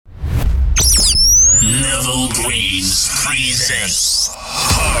Evergreens presents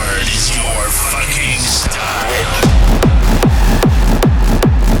Hard is Your Fucking Style.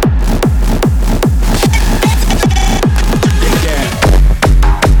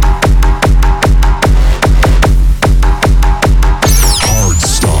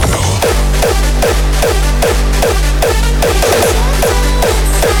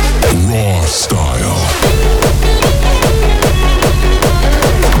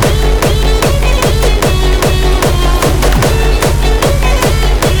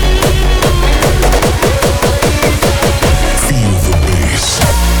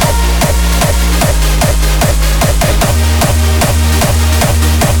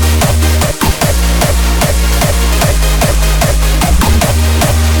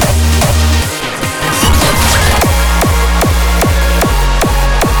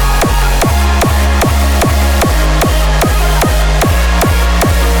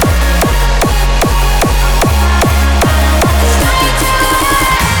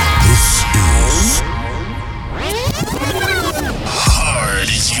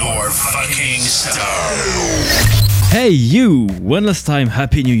 Hey you! One last time,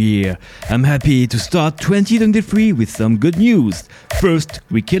 Happy New Year! I'm happy to start 2023 with some good news. First,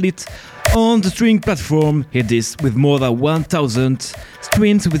 we kill it. On the streaming platform, hit this with more than 1,000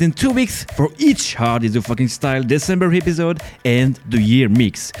 streams within 2 weeks for each Hard is Your Fucking Style December episode and the year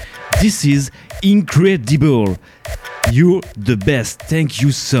mix. This is incredible! You're the best. Thank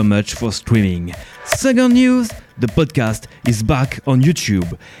you so much for streaming. Second news, the podcast is back on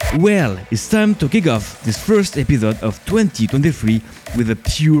YouTube. Well, it's time to kick off this first episode of 2023 with a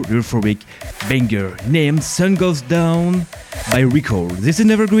pure euphoric banger named Sun Goes Down by Recall. This is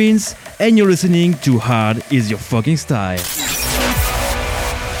Evergreens, and you're listening to Hard is Your Fucking Style.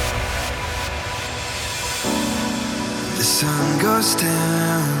 The sun goes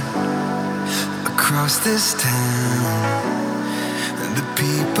down across this town, and the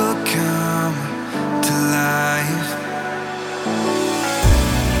people come to life,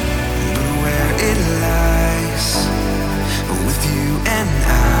 but where it lies with you and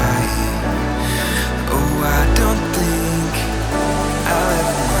I don't think I'll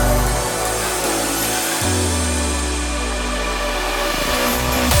ever know.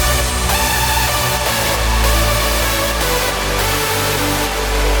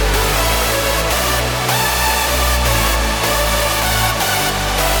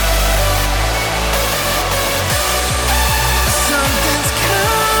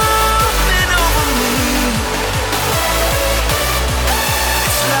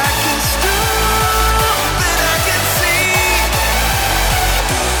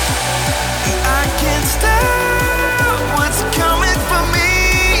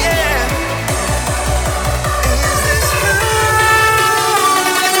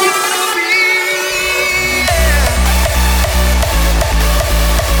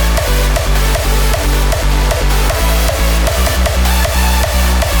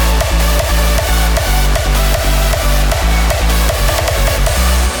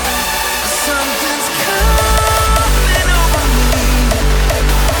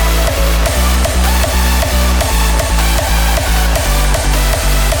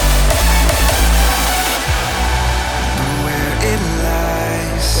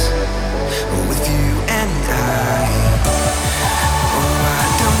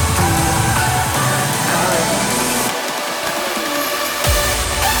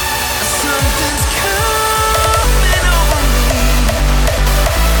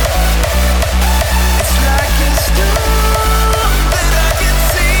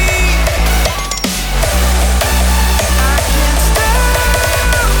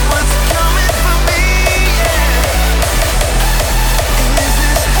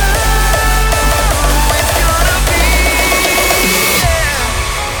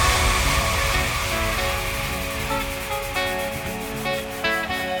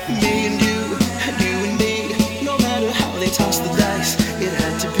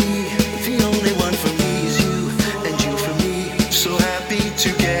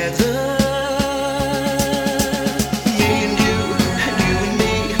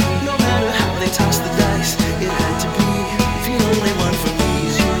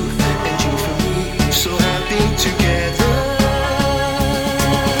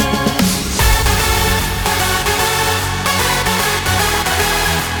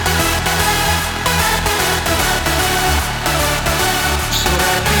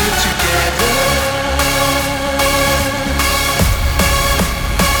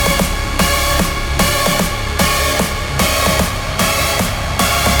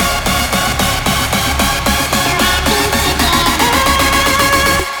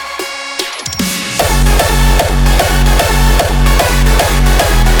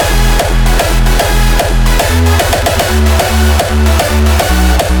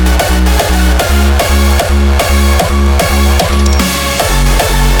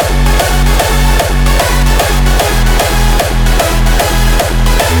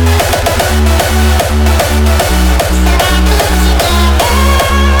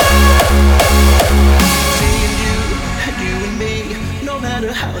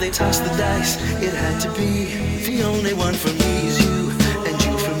 matter how they toss the dice, it had to be. The only one for me is you, and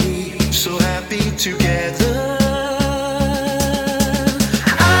you for me. So happy together.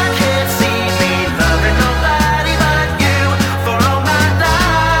 I can't see me loving nobody but you for all my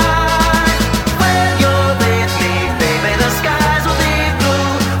life. When you're with me, baby, the skies will be blue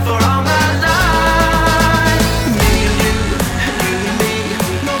for all my life. Me and you and me,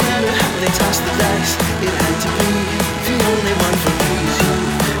 no matter how they toss the dice, it had to be. The only one for me is you,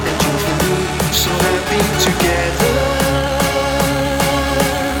 and you for me. So happy together.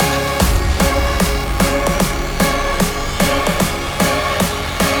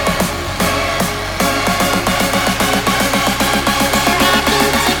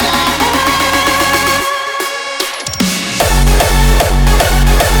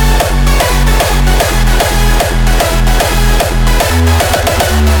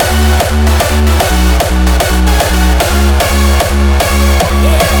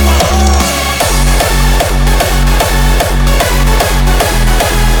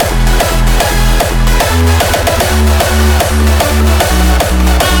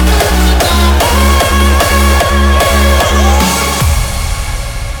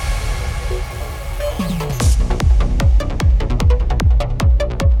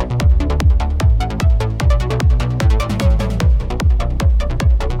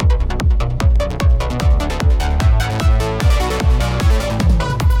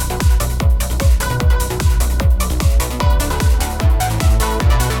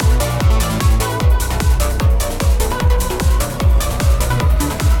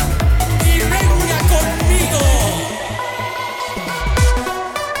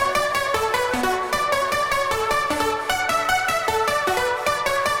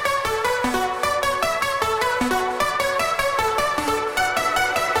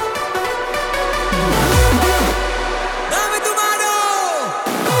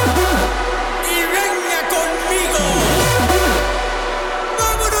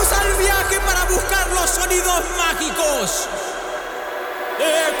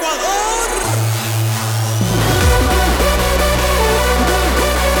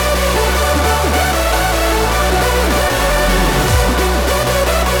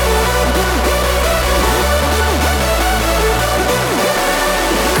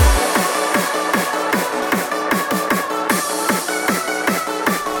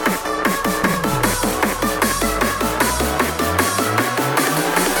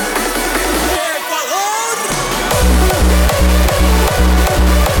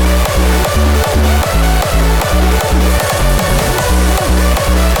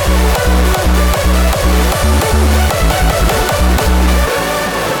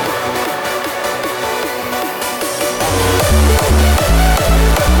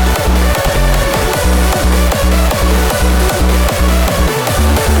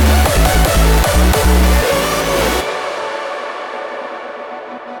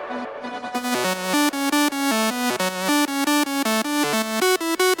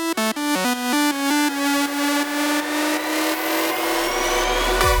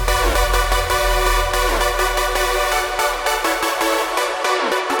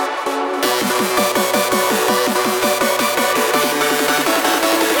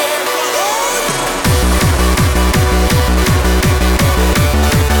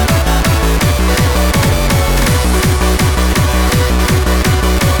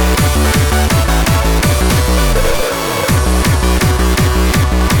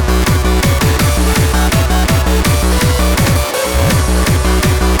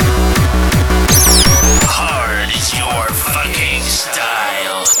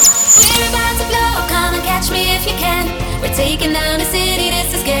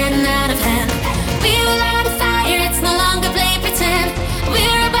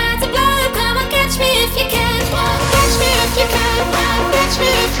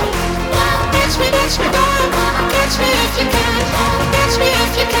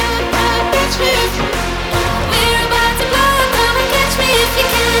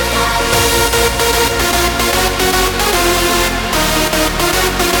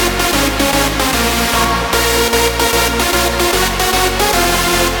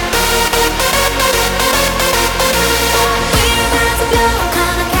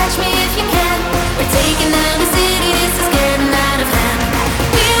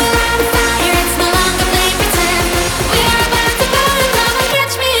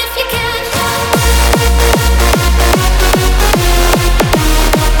 If you can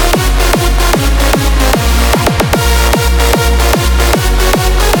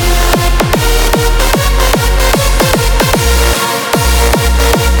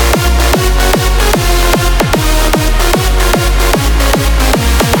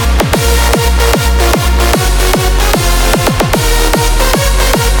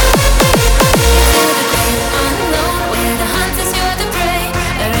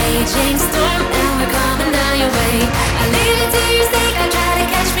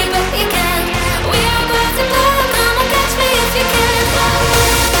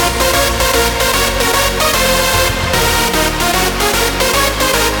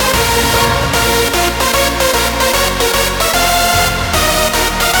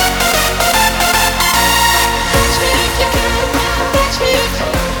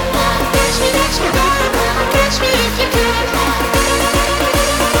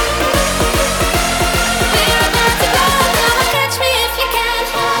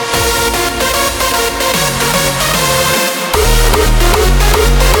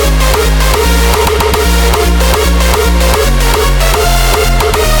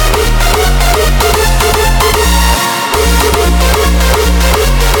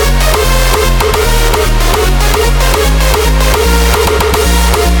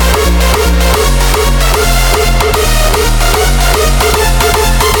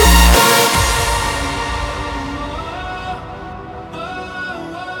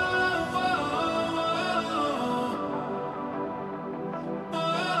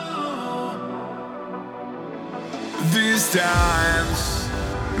These times,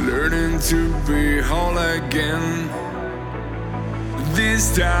 learning to be whole again.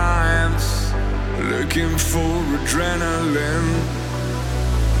 These times, looking for adrenaline.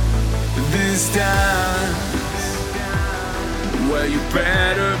 These times, where you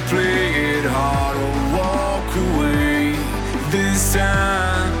better play it hard or walk away. These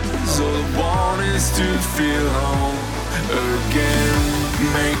times, all I want is to feel home again.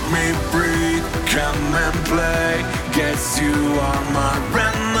 Make me breathe, come and play. Guess you are my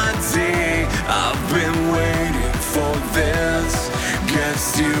remedy. I've been waiting for this.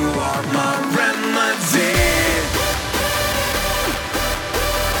 Guess you are my remedy.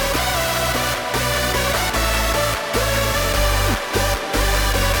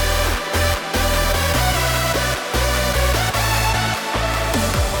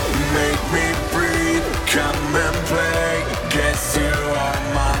 Make me breathe, come and play. Guess you are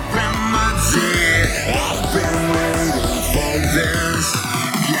my remedy. I've been waiting for this.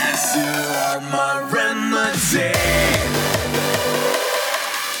 Guess you are my remedy.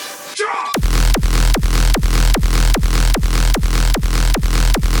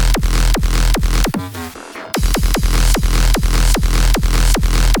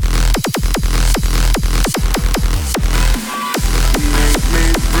 Make me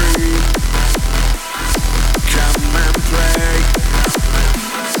breathe, come and play.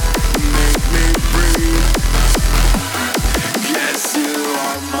 Make me breathe. Guess you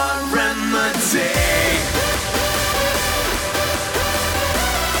are my remedy.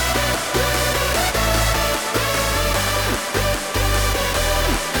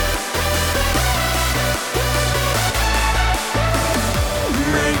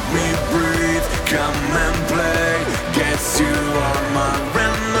 Make me breathe, come and play. Guess you are my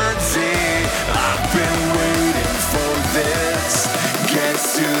remedy. I've been waiting for this. Guess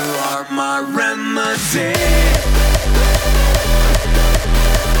you are my remedy.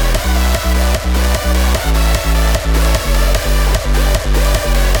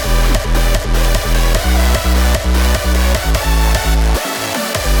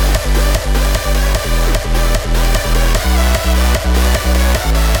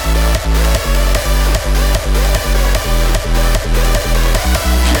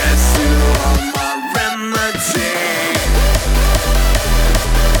 Guess you are my remedy.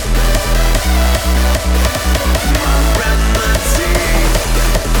 My remedy.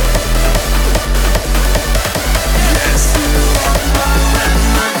 Guess you are my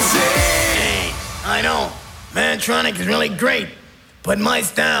remedy. Hey, I know, Mantronic is really great, but my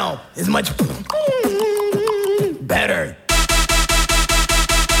style is much better.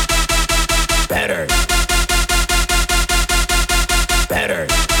 Better. Better.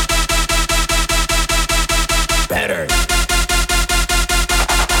 Better.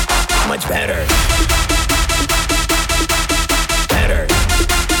 Much better. Better.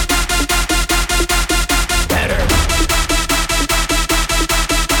 Better.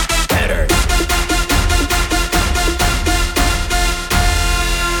 Better.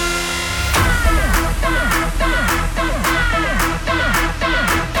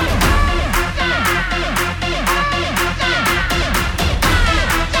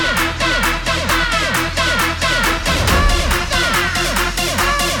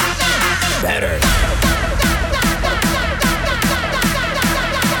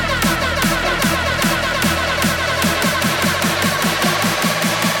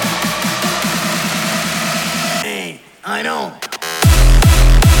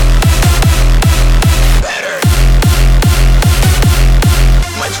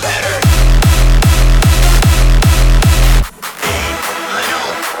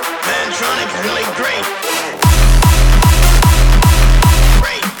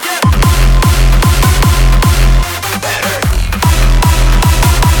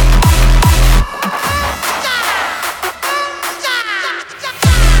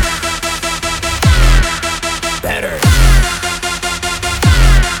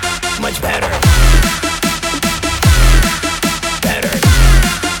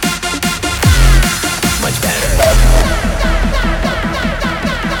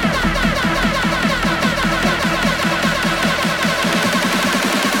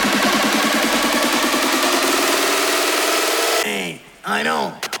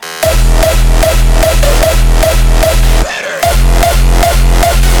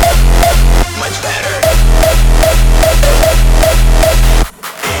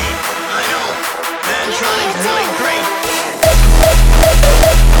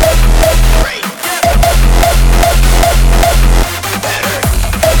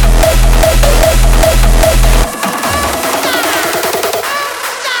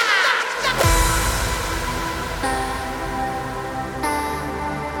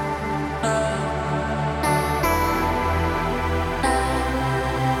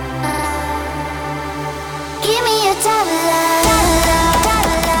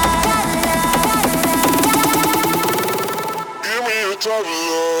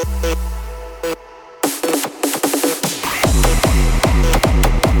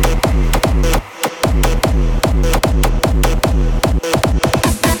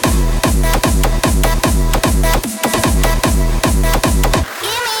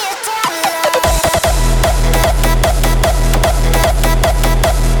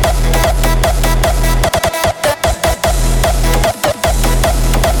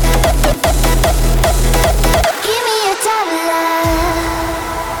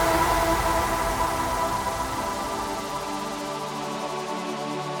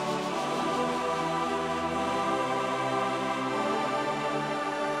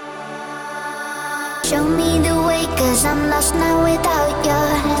 Show me the way, cause I'm lost now without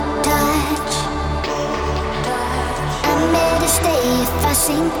your touch. I'm here to stay. If I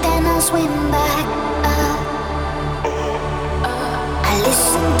sink, then I'll swim back up. I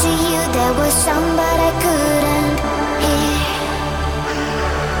listened to you, there was sound but I couldn't hear.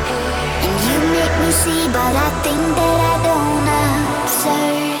 And you make me see, but I think that I don't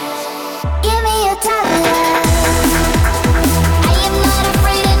observe. Give me your time, love. I am not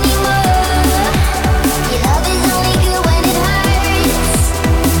afraid anymore. Your love is only good when it hurts.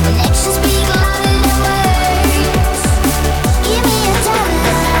 When actions speak louder than words. Give me your time,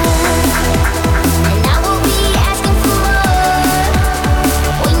 love, and I will be asking for more.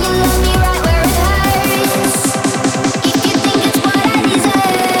 When you love me right where it hurts. If you think it's what I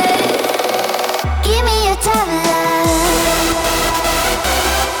deserve, give me your time, love.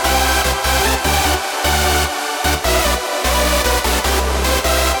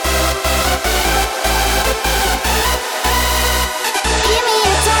 Give me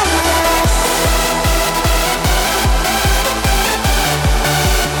your time, love.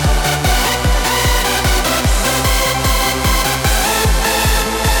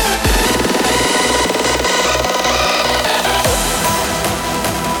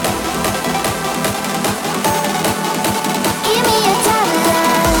 Give me your time,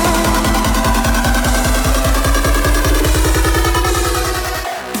 love.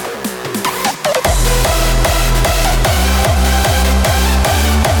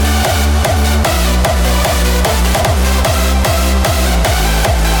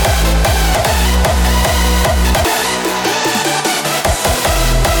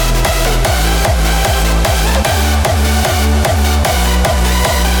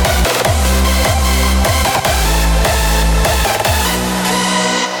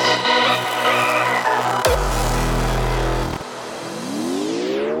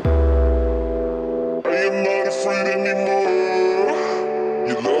 I am not afraid anymore.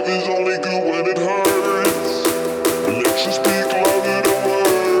 Your love is only good when it hurts. When actions speak louder than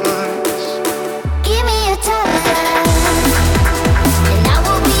words. Give me your time, love, and I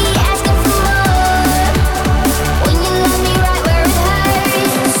will be asking for more. When you love me right where it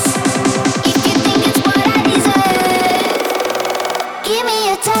hurts. If you think it's what I deserve, give me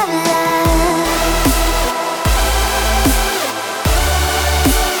your time, love.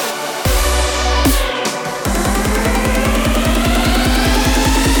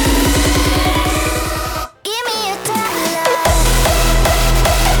 Give me your time, love.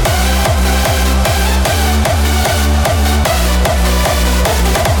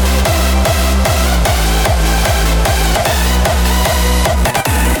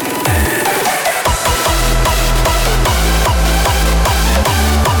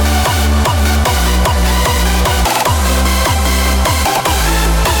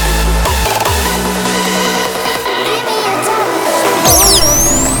 Give me your time, love.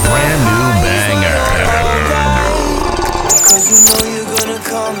 Brand new banger. Cause you know you're gonna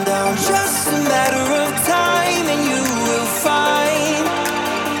calm down. Just a matter of time, and you will find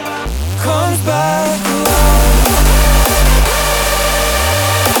comes back around.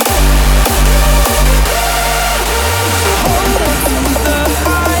 Hold on to the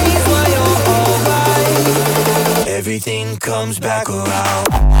highs while you're alright. Everything comes back around.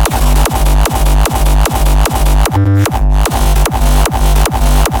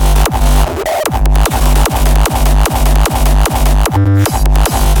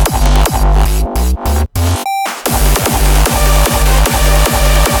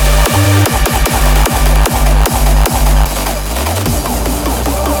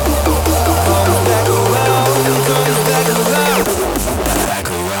 Comes back around, comes back around, back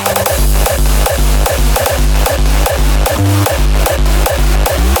around.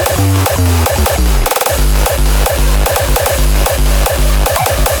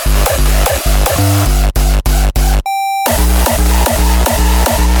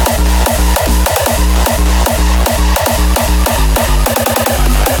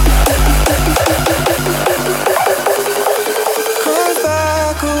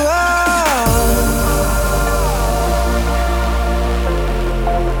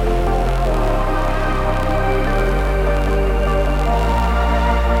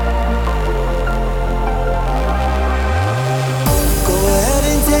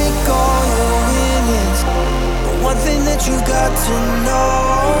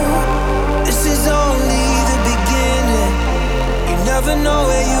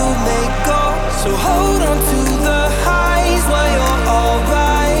 So hold on to the highs while you're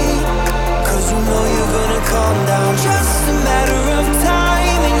alright. 'Cause you know you're gonna calm down. Just a matter of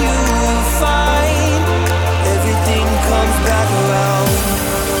time and you will find everything comes back around.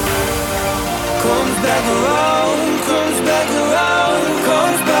 Comes back around, comes back around,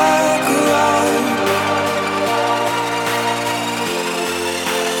 comes back around.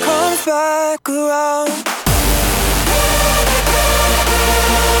 Comes back around.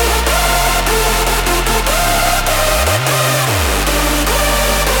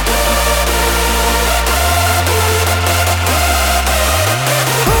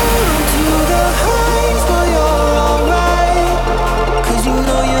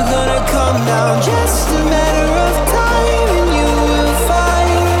 Just a matter of time and you will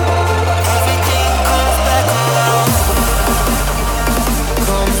find everything comes back around.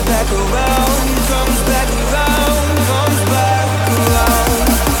 Comes back around, comes back around, comes back around.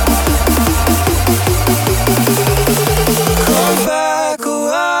 Comes back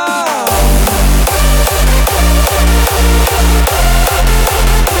around.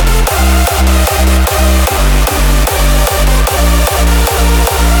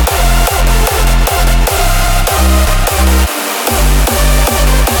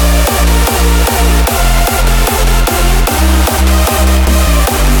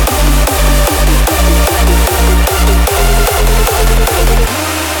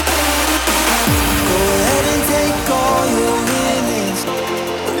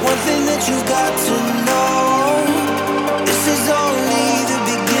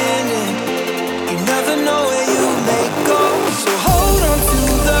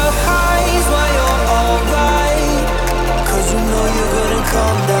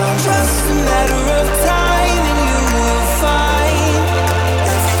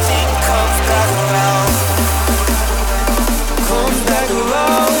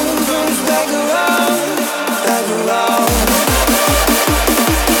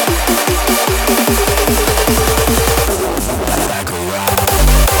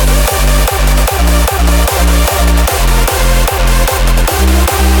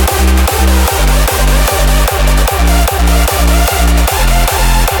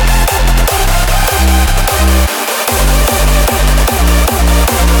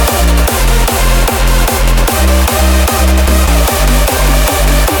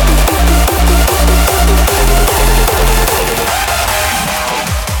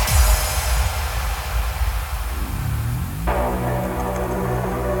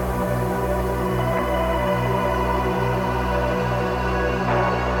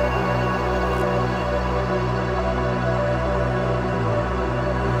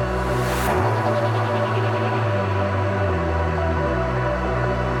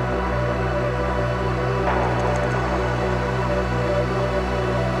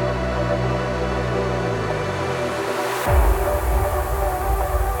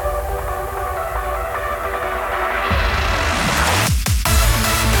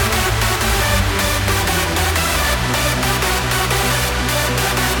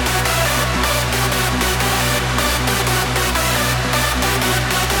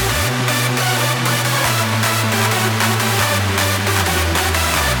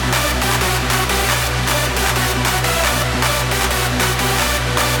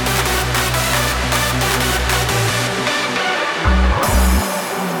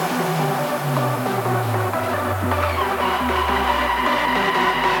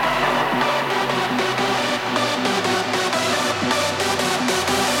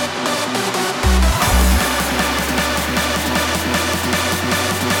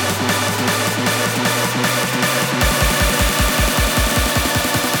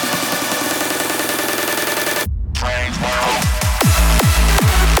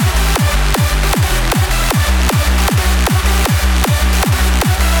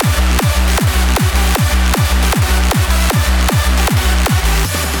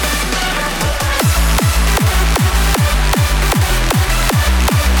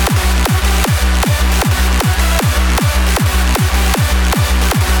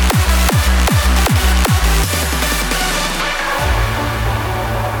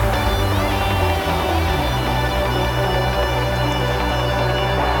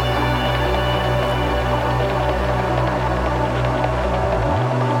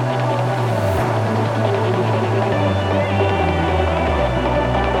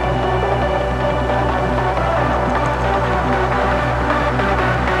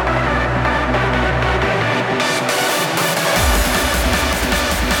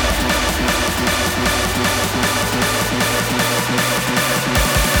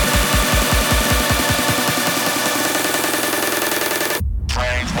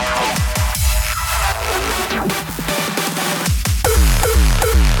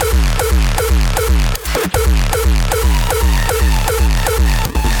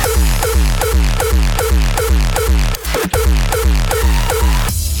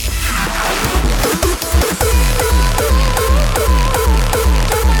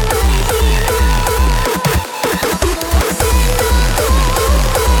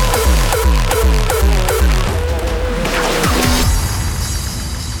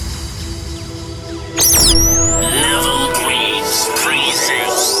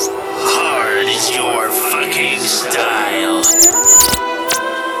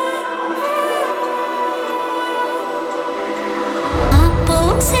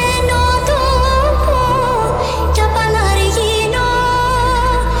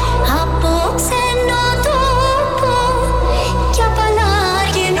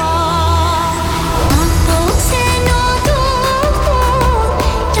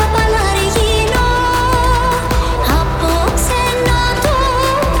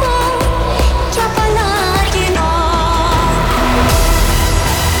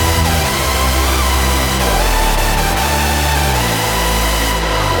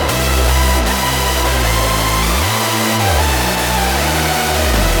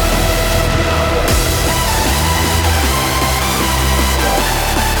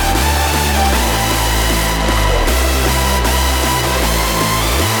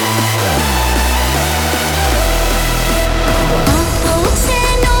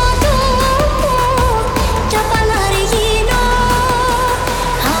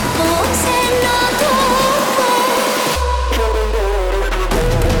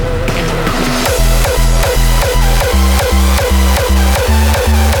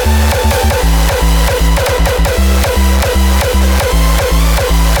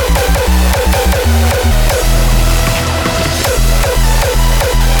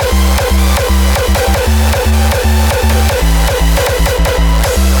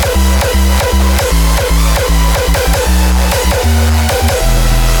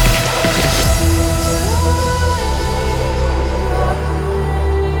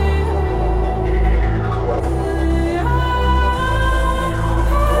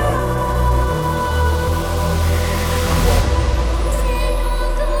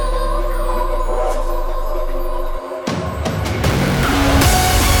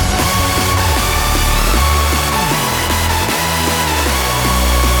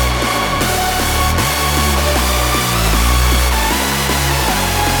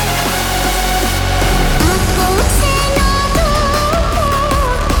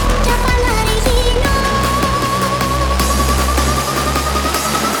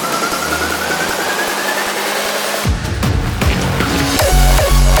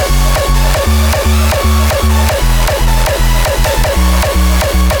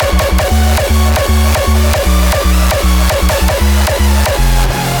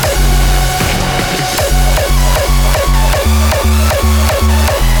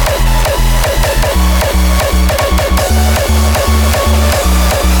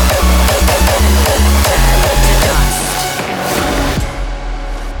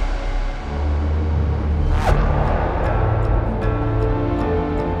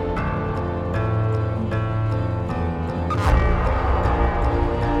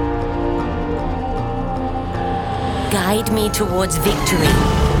 guide me towards victory.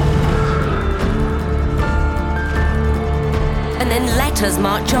 And then let us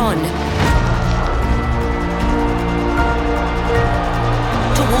march on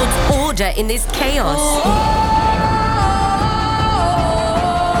towards order in this chaos.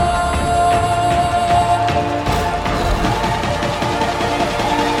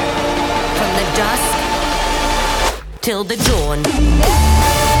 Till the dawn.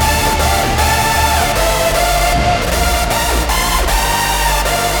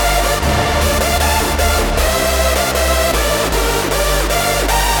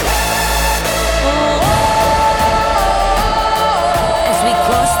 As we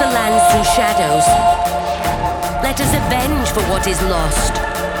cross the lands through shadows, let us avenge for what is lost.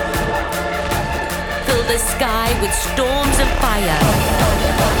 Fill the sky with storms of fire.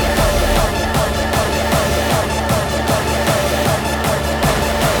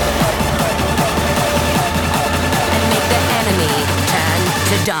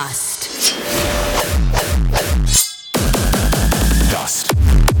 To dust. Dust.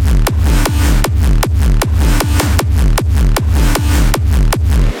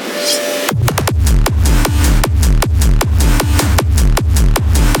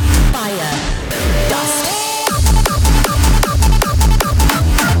 Fire. Dust.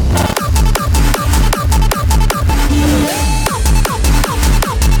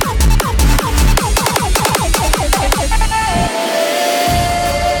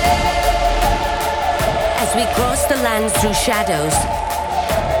 Through shadows,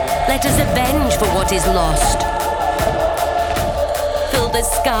 let us avenge for what is lost. Fill the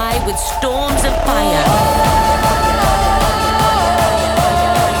sky with storms of fire.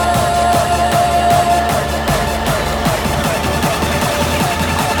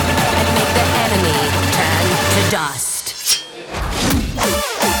 Dust.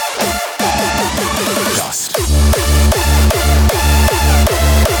 Dust.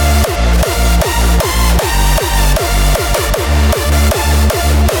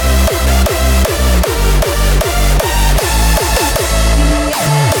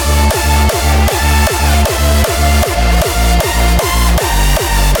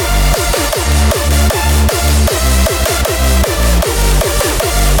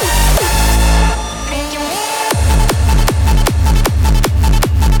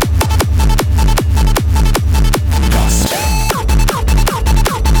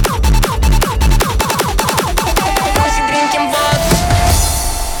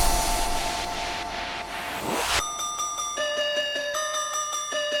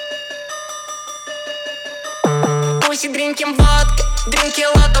 Drinking vodka, drinking a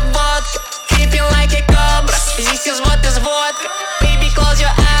lot of vodka, creeping like a cobra. This is what is vodka. Baby, close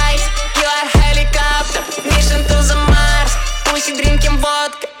your eyes. Killer helicopter, mission to the Mars. Pussy drinking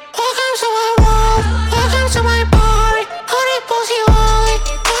vodka. Welcome to my world. Welcome to my party. Hurry, pussy, holy.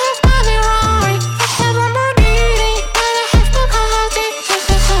 Don't find me wrong. I have Lamborghini, and I have Bugatti. This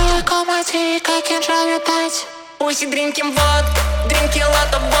is how I call my dick. I can drive your Tati. Pussy drinking vodka, drinking a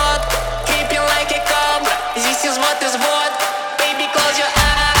lot of vodka, creeping like a cobra. This is what is vodka. Baby, close your eyes.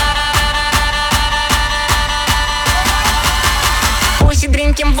 Pussy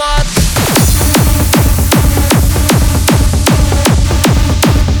drinking vodka.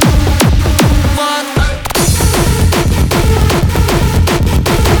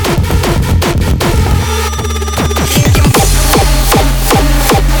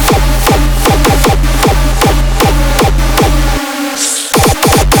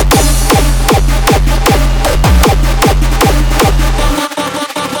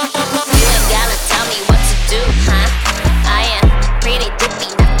 Pretty to be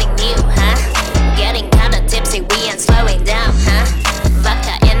nothing new.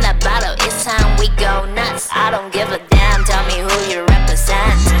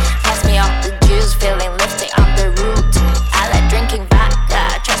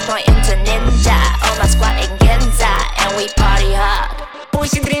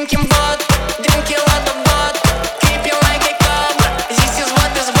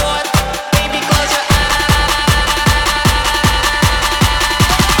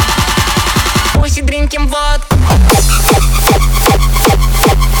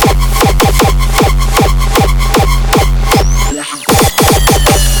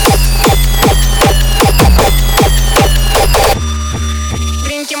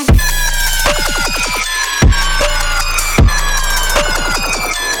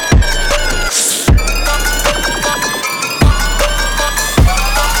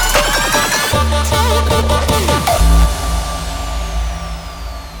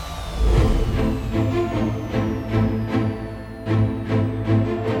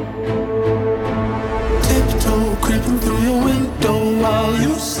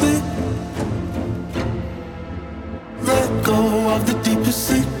 the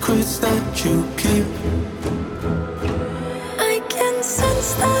secrets that you keep. I can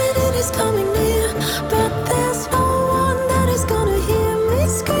sense that it is coming near, but there's no one that is gonna hear me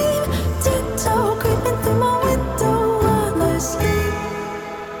scream. Tiptoe creeping through my window while I sleep.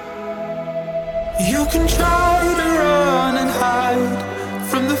 You can try to run and hide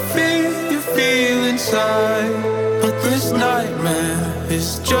from the fear you feel inside, but this nightmare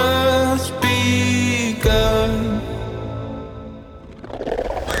is just begun.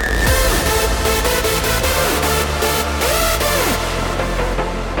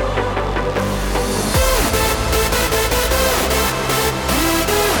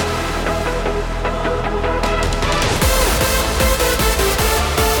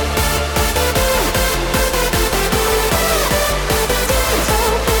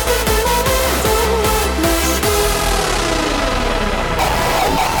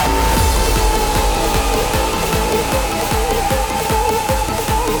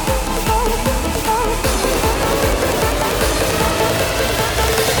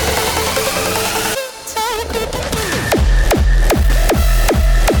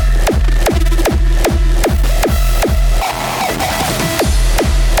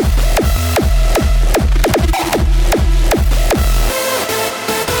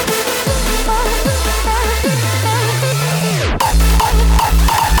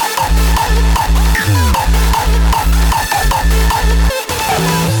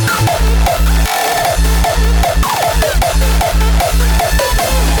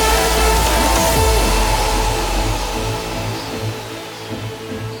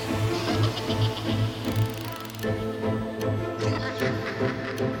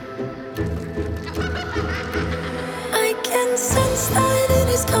 I can sense that it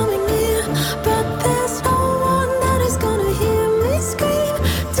is coming near, but there's no one that is gonna hear me scream.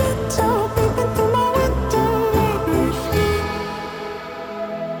 Tiptoe peeping through my window while I sleep.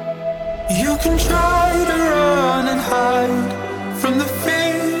 You can try to run and hide from the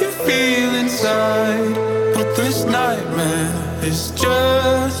fear you feel inside, but this nightmare is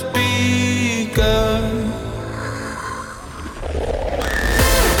just begun.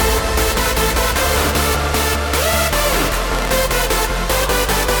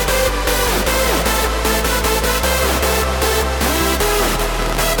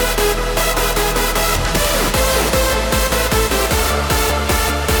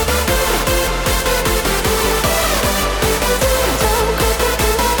 Tiptoe creeping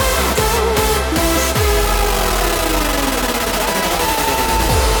through my window while I sleep.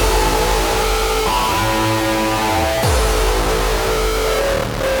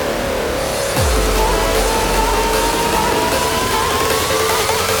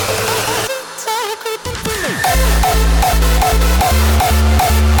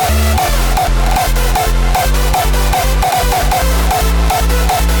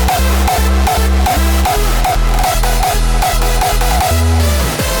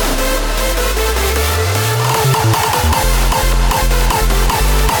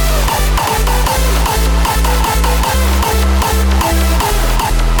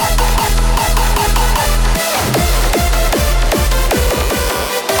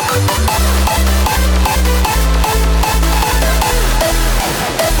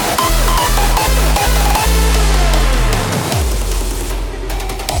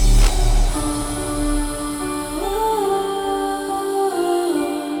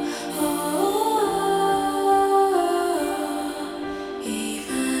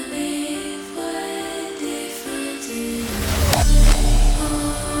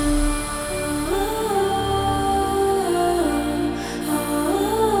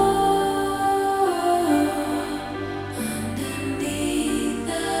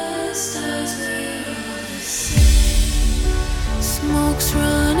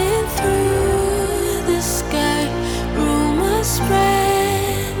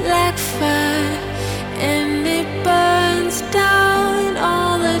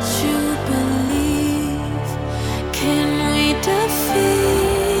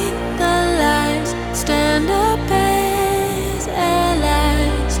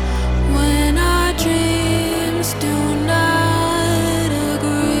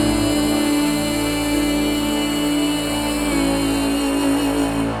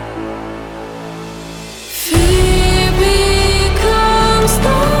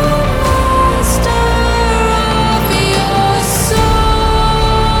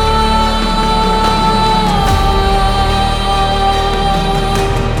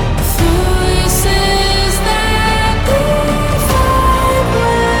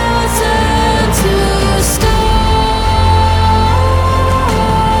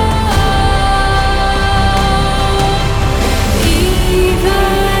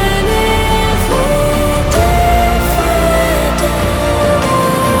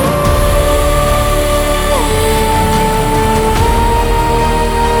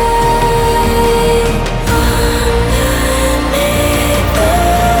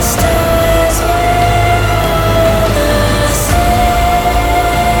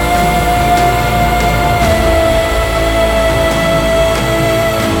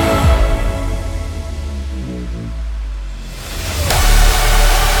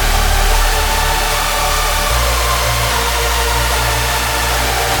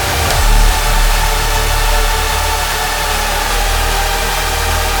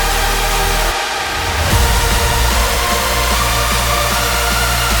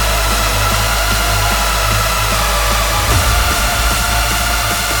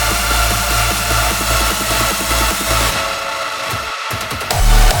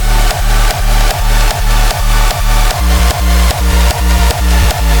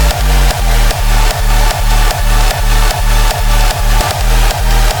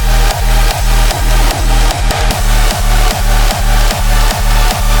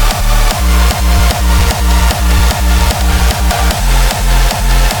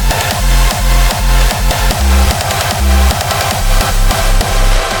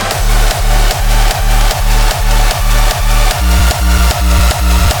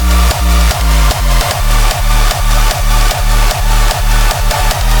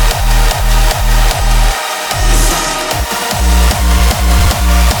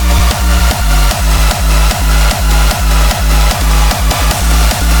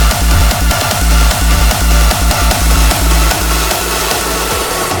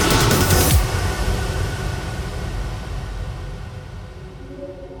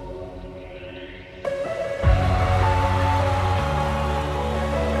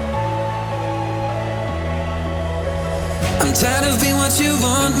 be what you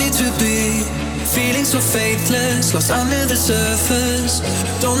want me to be. Feeling so faithless, lost under the surface.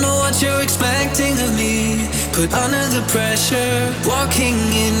 Don't know what you're expecting of me. Put under the pressure, walking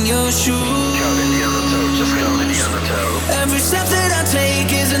in your shoes. Every step that I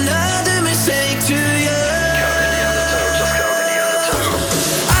take is another mistake to you.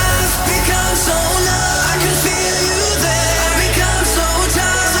 I've become so numb, I can feel you there. I've become so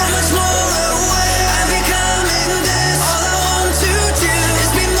tired, so much more aware. I'm becoming this. All I want to do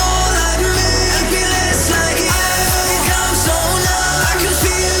is be more like me and be less like you. I've become so numb, I can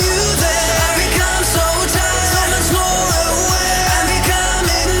feel you there. I've become so tired, so much more aware. I'm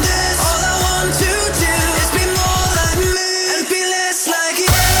becoming this. All I want to do is be more like me and be less like you.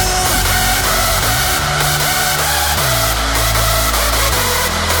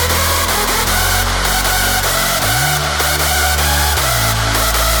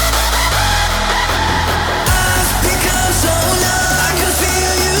 I've become so numb, I can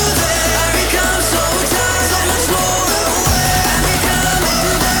feel you there. I've become so tired, so much more aware. I'm becoming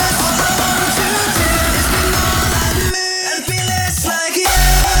this. All I want to do is be more like me and be less like you.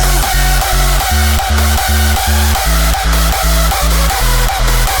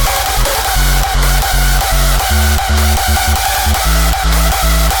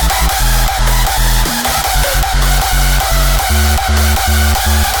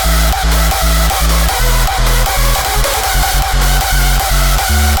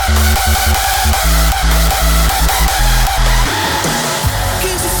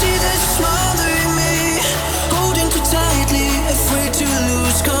 Can't you see that you're smothering me? Holding too tightly, afraid to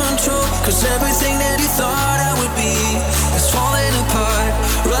lose control. 'Cause everything that you thought I would be is falling apart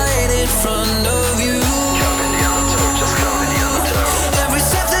right in front of you. Every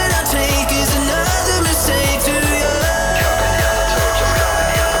step that I take is another mistake to you.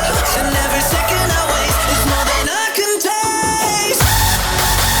 And every second I waste is more than I can taste.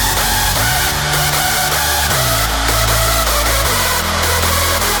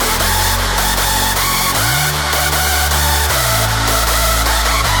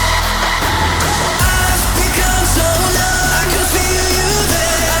 I've become so numb, I can feel you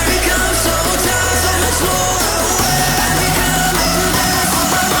there. I've become so tired, so much more aware. I'm becoming this.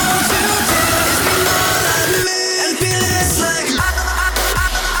 All I want to do is be more like me and be less like you.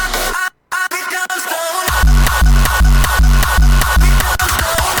 I've become so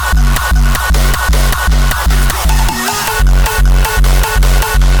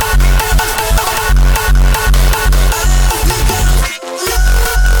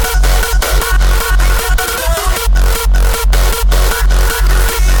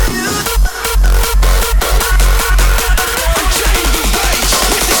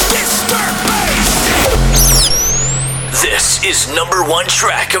This is number one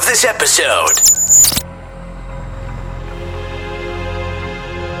track of this episode.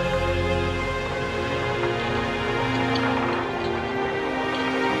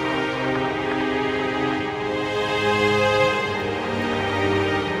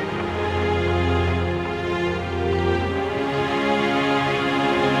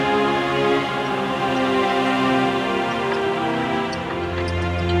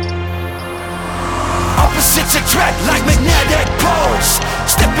 Opposites attract like magnetic poles.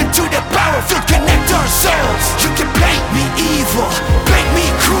 Step into the powerful, connect our souls. You can paint me evil, paint me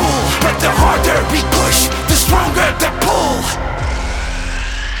cruel, but the harder we push, the stronger the pull.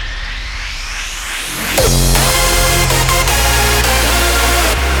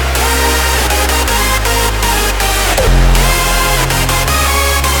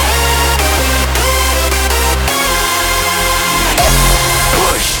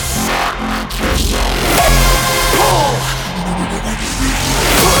 Push, pull,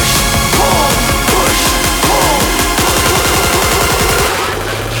 push, pull, push, pull.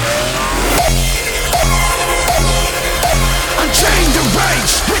 Unchain the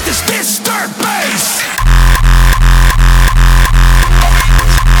rage with this disturbed bass.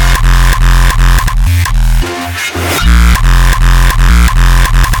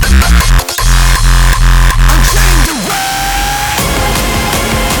 Unchain the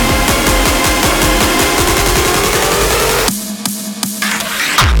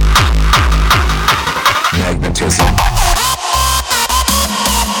magnetism.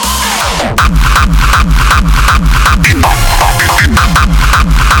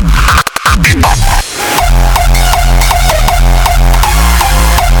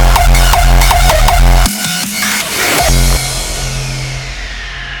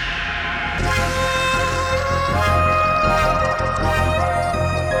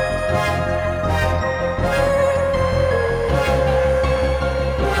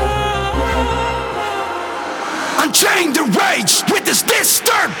 Unchain the rage with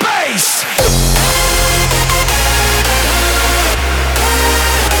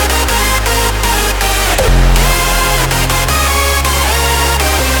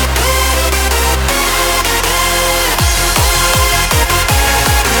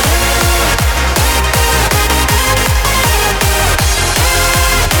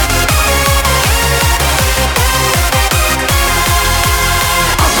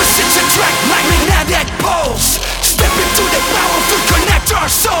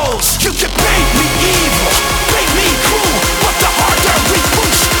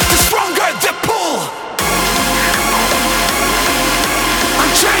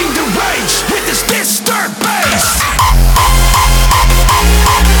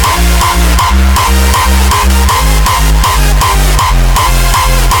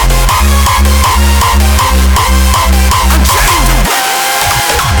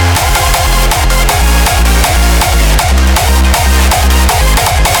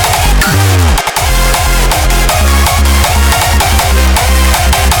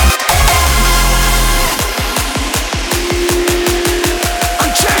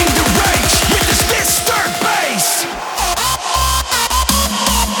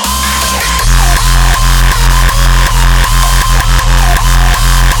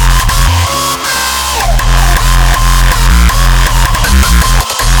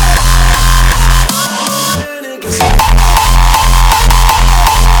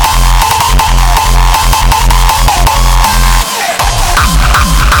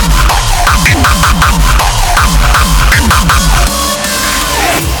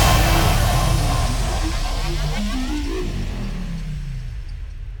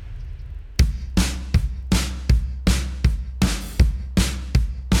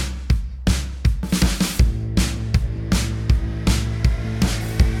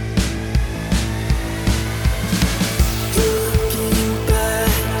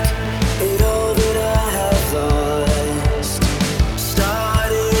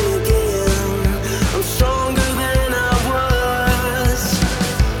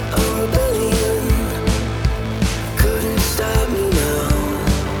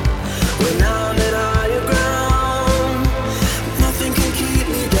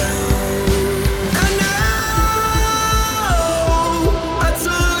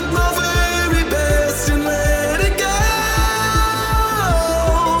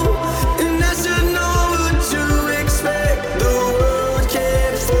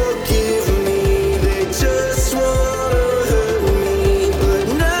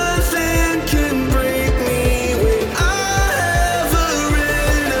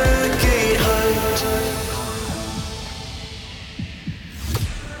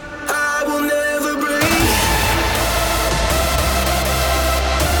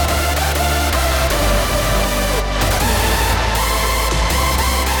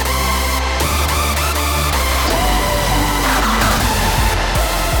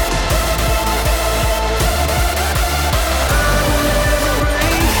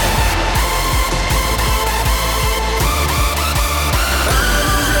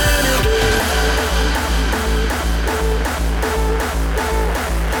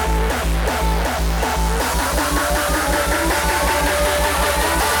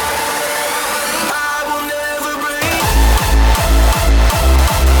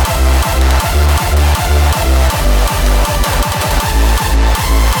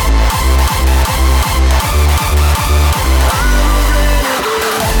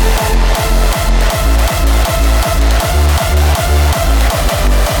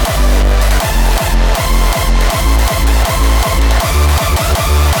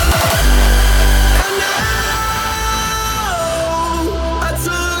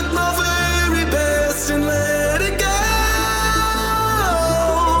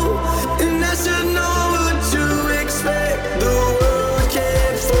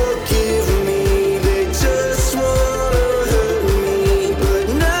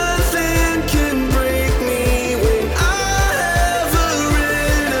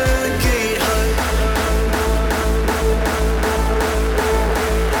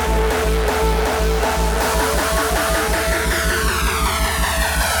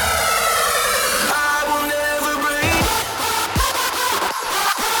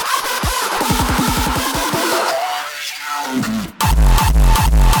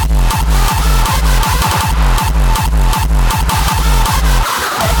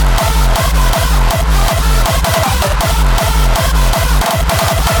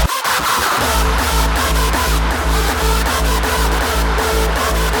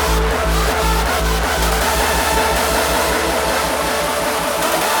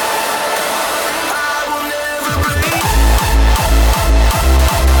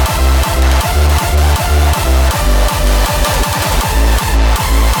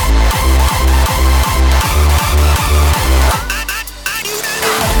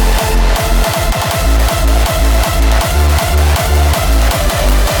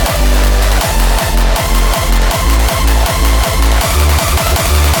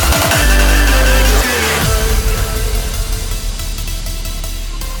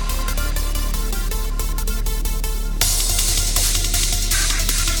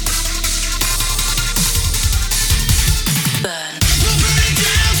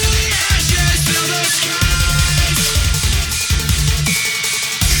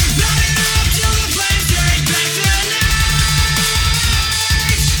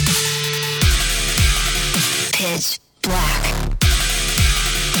Pitch black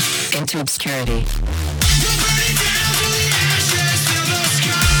into obscurity.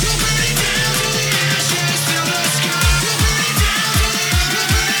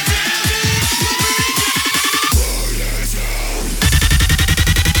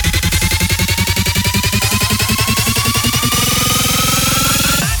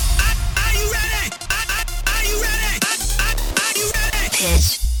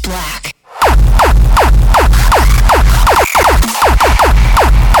 Pitch black.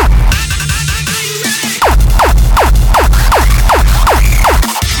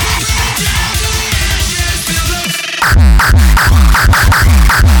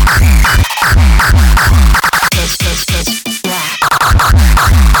 Pitch black.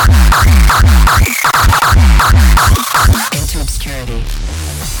 Into obscurity.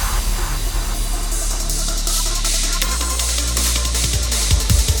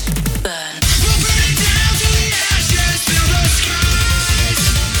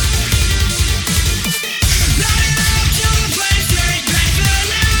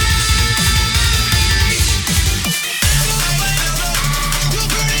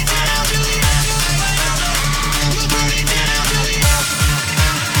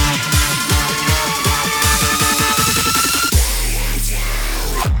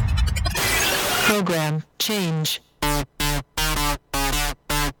 Program change.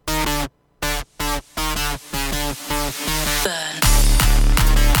 Burn.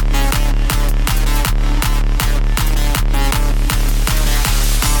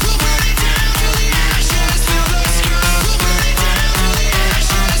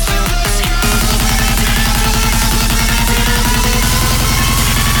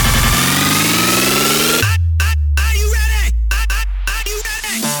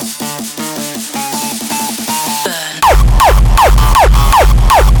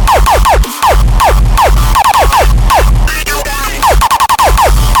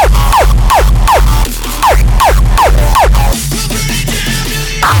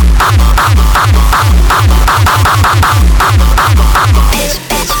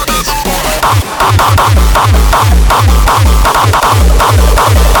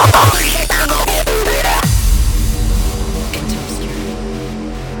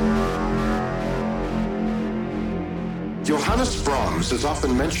 Johannes Brahms is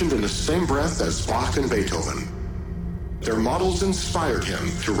often mentioned in the same breath as Bach and Beethoven. Their models inspired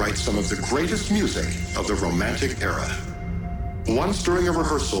him to write some of the greatest music of the Romantic era. Once during a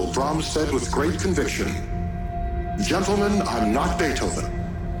rehearsal, Brahms said with great conviction, "Gentlemen, I'm not Beethoven,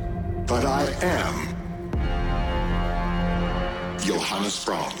 but I am Johannes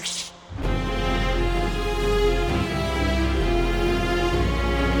Brahms."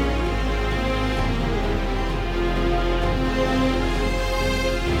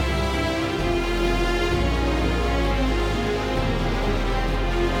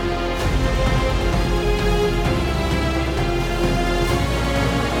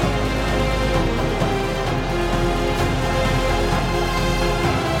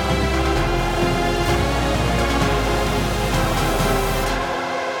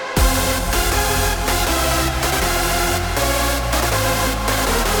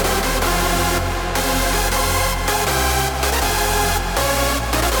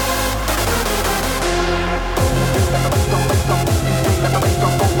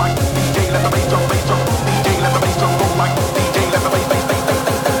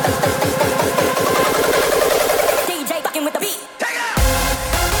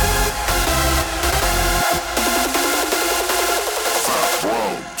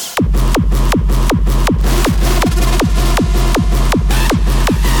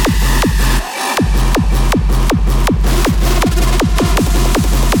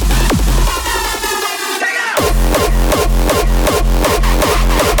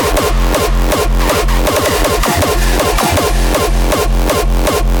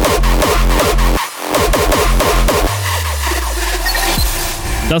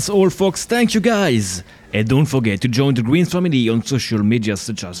 That's all, folks. Thank you, guys. And don't forget to join the Greens family on social media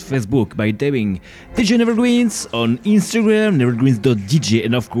such as Facebook by tapping DJ Nevergreens, on Instagram, nevergreens.dj,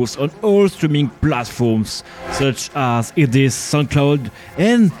 and of course on all streaming platforms such as Irdis, SoundCloud,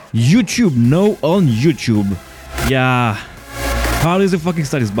 and YouTube. Now on YouTube. Yeah, Harley the fucking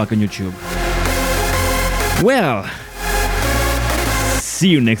Star is back on YouTube. Well, see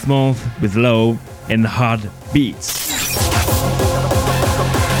you next month with love and hard beats.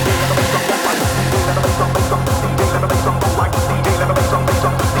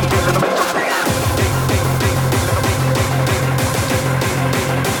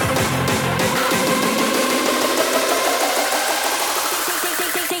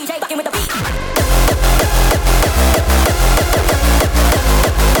 DJ rocking with the beat.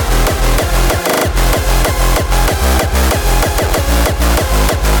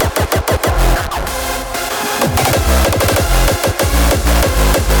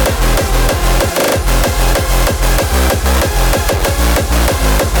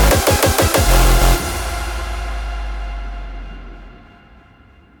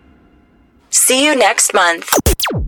 See you next month.